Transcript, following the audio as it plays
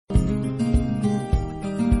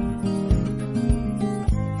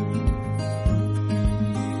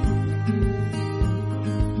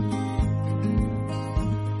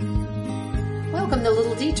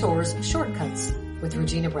Detours Shortcuts with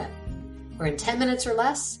Regina Brett, where in 10 minutes or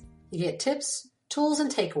less, you get tips, tools,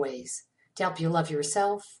 and takeaways to help you love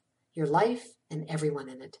yourself, your life, and everyone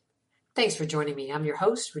in it. Thanks for joining me. I'm your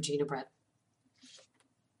host, Regina Brett.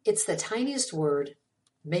 It's the tiniest word,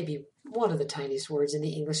 maybe one of the tiniest words in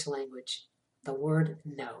the English language, the word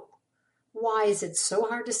no. Why is it so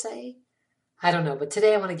hard to say? I don't know, but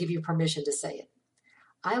today I want to give you permission to say it.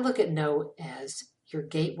 I look at no as your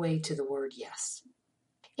gateway to the word yes.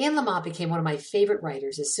 Anne Lamott became one of my favorite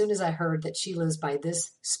writers as soon as I heard that she lives by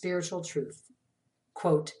this spiritual truth.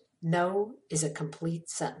 Quote, no is a complete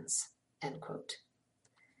sentence, end quote.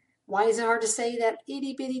 Why is it hard to say that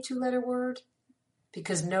itty-bitty two-letter word?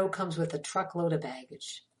 Because no comes with a truckload of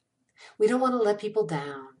baggage. We don't want to let people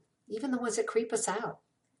down, even the ones that creep us out.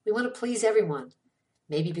 We want to please everyone,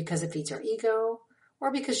 maybe because it feeds our ego,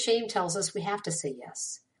 or because shame tells us we have to say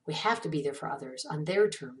yes. We have to be there for others on their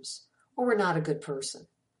terms, or we're not a good person.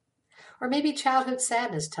 Or maybe childhood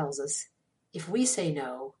sadness tells us if we say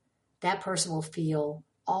no, that person will feel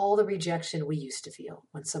all the rejection we used to feel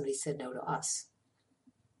when somebody said no to us.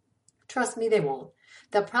 Trust me, they won't.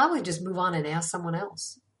 They'll probably just move on and ask someone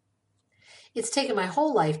else. It's taken my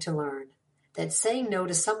whole life to learn that saying no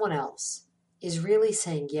to someone else is really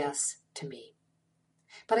saying yes to me.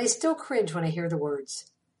 But I still cringe when I hear the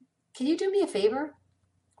words, can you do me a favor?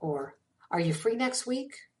 Or, are you free next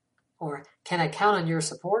week? Or, can I count on your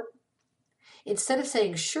support? Instead of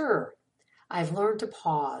saying sure, I've learned to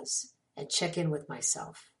pause and check in with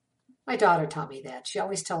myself. My daughter taught me that. She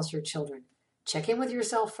always tells her children, check in with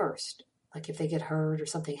yourself first. Like if they get hurt or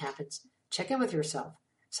something happens, check in with yourself.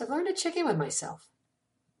 So I've learned to check in with myself.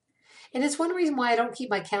 And it's one reason why I don't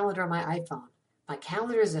keep my calendar on my iPhone. My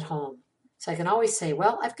calendar is at home. So I can always say,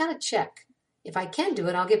 well, I've got to check. If I can do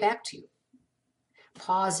it, I'll get back to you.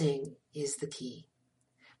 Pausing is the key.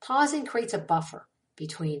 Pausing creates a buffer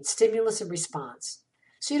between stimulus and response.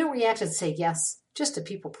 So you don't react and say yes just to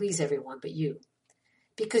people please everyone but you.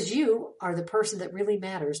 Because you are the person that really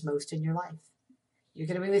matters most in your life. You're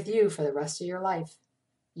going to be with you for the rest of your life.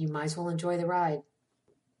 You might as well enjoy the ride.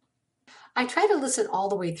 I try to listen all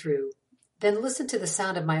the way through, then listen to the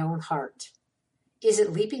sound of my own heart. Is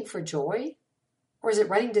it leaping for joy? Or is it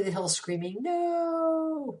running to the hill screaming,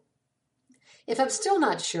 no? If I'm still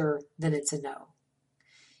not sure, then it's a no.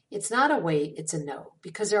 It's not a wait, it's a no,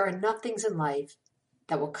 because there are enough things in life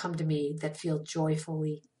that will come to me that feel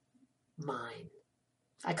joyfully mine.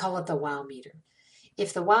 I call it the wow meter.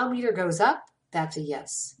 If the wow meter goes up, that's a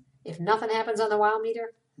yes. If nothing happens on the wow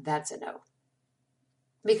meter, that's a no.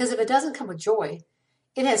 Because if it doesn't come with joy,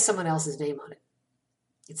 it has someone else's name on it.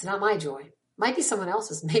 It's not my joy. Might be someone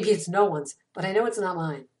else's. Maybe it's no one's, but I know it's not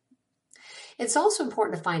mine. It's also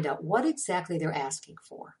important to find out what exactly they're asking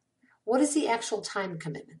for. What is the actual time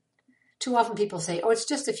commitment? Too often people say, oh, it's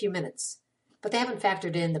just a few minutes, but they haven't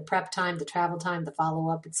factored in the prep time, the travel time, the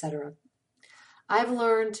follow-up, etc. I've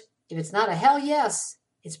learned if it's not a hell yes,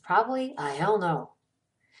 it's probably a hell no.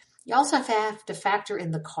 You also have to factor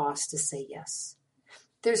in the cost to say yes.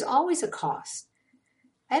 There's always a cost.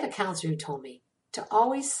 I had a counselor who told me to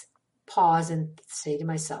always pause and say to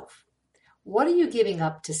myself, what are you giving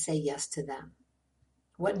up to say yes to them?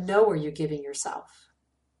 What no are you giving yourself?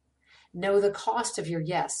 Know the cost of your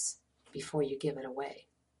yes before you give it away.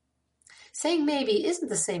 Saying maybe isn't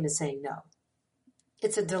the same as saying no.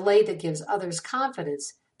 It's a delay that gives others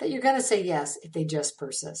confidence that you're going to say yes if they just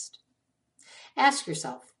persist. Ask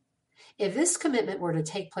yourself, if this commitment were to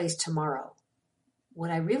take place tomorrow,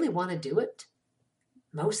 would I really want to do it?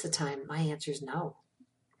 Most of the time, my answer is no.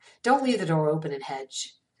 Don't leave the door open and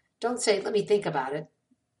hedge. Don't say, let me think about it.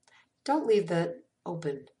 Don't leave the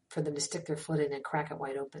open for them to stick their foot in and crack it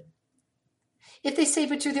wide open. If they say,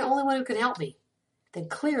 but you're the only one who can help me, then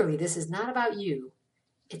clearly this is not about you.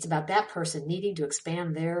 It's about that person needing to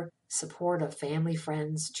expand their support of family,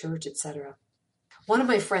 friends, church, etc. One of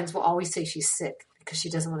my friends will always say she's sick because she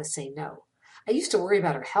doesn't want to say no. I used to worry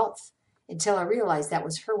about her health until I realized that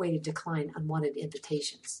was her way to decline unwanted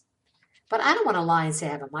invitations. But I don't want to lie and say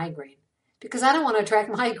I have a migraine because I don't want to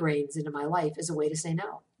attract migraines into my life as a way to say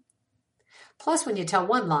no. Plus, when you tell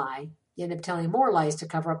one lie, you end up telling more lies to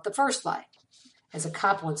cover up the first lie. As a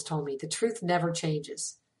cop once told me, the truth never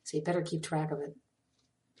changes, so you better keep track of it.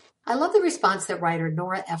 I love the response that writer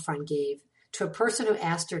Nora Ephron gave to a person who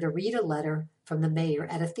asked her to read a letter from the mayor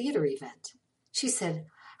at a theater event. She said,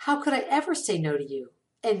 how could I ever say no to you?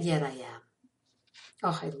 And yet I am.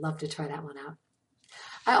 Oh, I'd love to try that one out.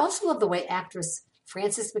 I also love the way actress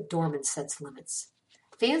Frances McDormand sets limits.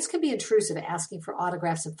 Fans can be intrusive asking for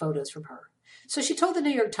autographs and photos from her. So she told the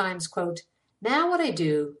New York Times, quote, now what I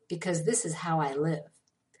do because this is how I live.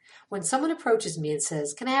 When someone approaches me and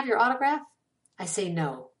says, "Can I have your autograph?" I say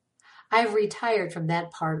no. I've retired from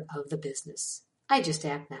that part of the business. I just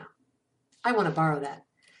act now. I want to borrow that.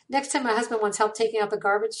 Next time my husband wants help taking out the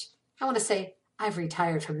garbage, I want to say, I've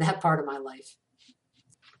retired from that part of my life.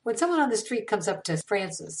 When someone on the street comes up to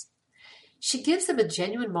Frances, she gives them a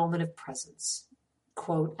genuine moment of presence.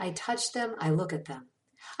 Quote, "I touch them, I look at them.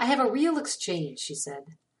 I have a real exchange," she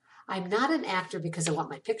said. "I'm not an actor because I want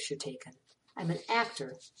my picture taken. I'm an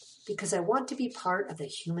actor because I want to be part of the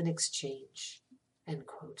human exchange." End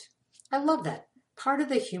quote. I love that. Part of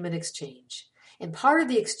the human exchange. And part of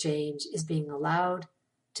the exchange is being allowed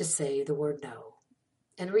to say the word no,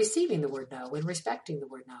 and receiving the word no, and respecting the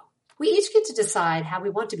word no. We each get to decide how we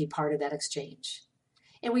want to be part of that exchange.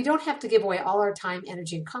 And we don't have to give away all our time,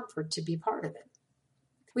 energy, and comfort to be part of it.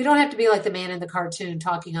 We don't have to be like the man in the cartoon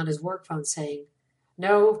talking on his work phone saying,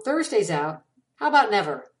 "No, Thursday's out. How about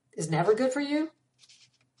never? Is never good for you?"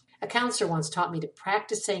 A counselor once taught me to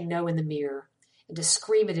practice saying no in the mirror and to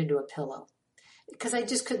scream it into a pillow, because I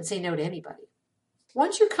just couldn't say no to anybody.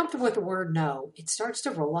 Once you're comfortable with the word no, it starts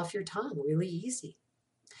to roll off your tongue really easy.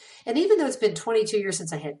 And even though it's been 22 years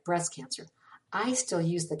since I had breast cancer, I still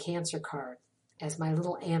use the cancer card as my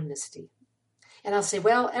little amnesty. And I'll say,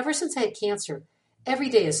 well, ever since I had cancer, every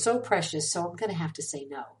day is so precious, so I'm going to have to say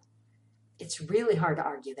no. It's really hard to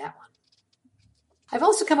argue that one. I've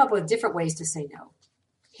also come up with different ways to say no.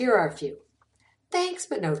 Here are a few. Thanks,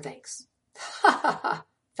 but no thanks. Ha ha ha,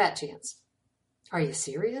 fat chance. Are you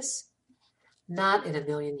serious? Not in a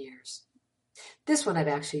million years. This one I've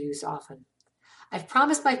actually used often. I've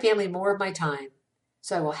promised my family more of my time,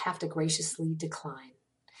 so I will have to graciously decline.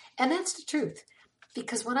 And that's the truth,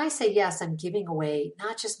 because when I say yes, I'm giving away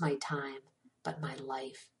not just my time, but my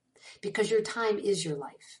life, because your time is your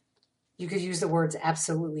life. You could use the words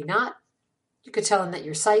absolutely not. You could tell them that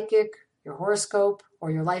your psychic, your horoscope,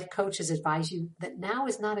 or your life coach has advised you that now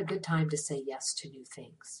is not a good time to say yes to new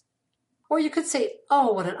things. Or you could say,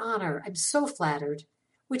 "Oh, what an honor. I'm so flattered,"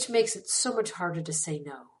 which makes it so much harder to say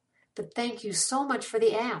no. But thank you so much for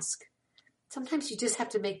the ask. Sometimes you just have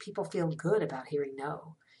to make people feel good about hearing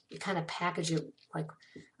no. You kind of package it like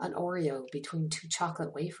an Oreo between two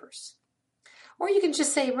chocolate wafers. Or you can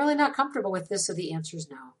just say, "I'm really not comfortable with this," so the answer is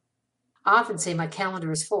no. I often say my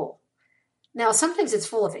calendar is full. Now, sometimes it's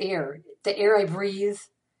full of air, the air I breathe,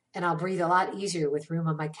 and I'll breathe a lot easier with room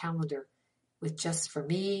on my calendar, with just for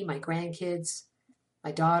me, my grandkids,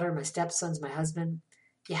 my daughter, my stepsons, my husband.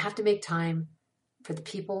 You have to make time for the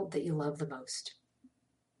people that you love the most.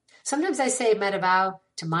 Sometimes I say I made a vow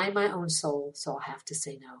to mind my own soul, so I'll have to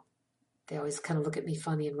say no. They always kind of look at me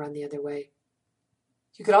funny and run the other way.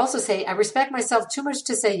 You could also say, I respect myself too much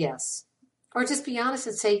to say yes. Or just be honest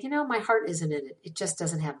and say, my heart isn't in it. It just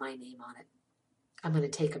doesn't have my name on it. I'm going to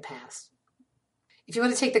take a pass. If you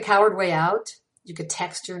want to take the coward way out, you could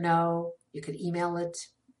text your no. You could email it.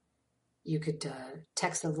 You could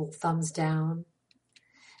text a little thumbs down.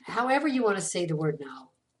 However you want to say the word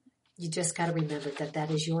no, you just got to remember that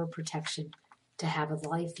that is your protection to have a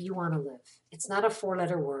life you want to live. It's not a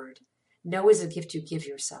 4-letter word. No is a gift you give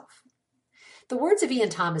yourself. The words of Ian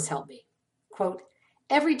Thomas help me. Quote,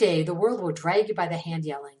 every day the world will drag you by the hand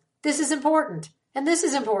yelling, this is important, and this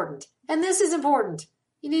is important, and this is important.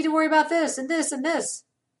 You need to worry about this and this and this.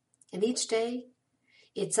 And each day,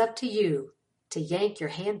 it's up to you to yank your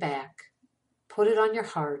hand back, put it on your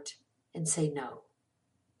heart, and say no.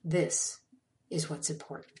 This is what's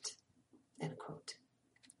important. End quote.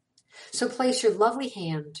 So place your lovely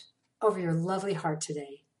hand over your lovely heart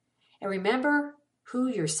today, and remember who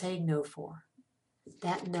you're saying no for.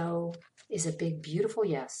 That no is a big, beautiful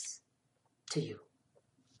yes to you.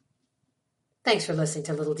 Thanks for listening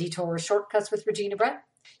to Little Detours Shortcuts with Regina Brett.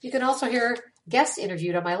 You can also hear guests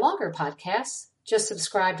interviewed on my longer podcasts. Just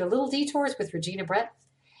subscribe to Little Detours with Regina Brett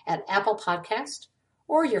at Apple Podcast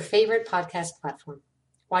or your favorite podcast platform.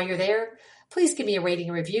 While you're there, please give me a rating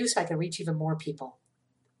and review so I can reach even more people.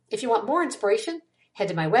 If you want more inspiration, head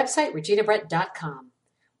to my website, reginabrett.com.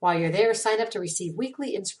 While you're there, sign up to receive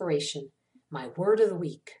weekly inspiration, my word of the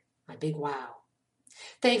week, my big wow.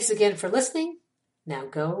 Thanks again for listening. Now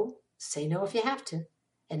go, say no if you have to,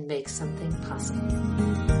 and make something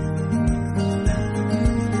possible.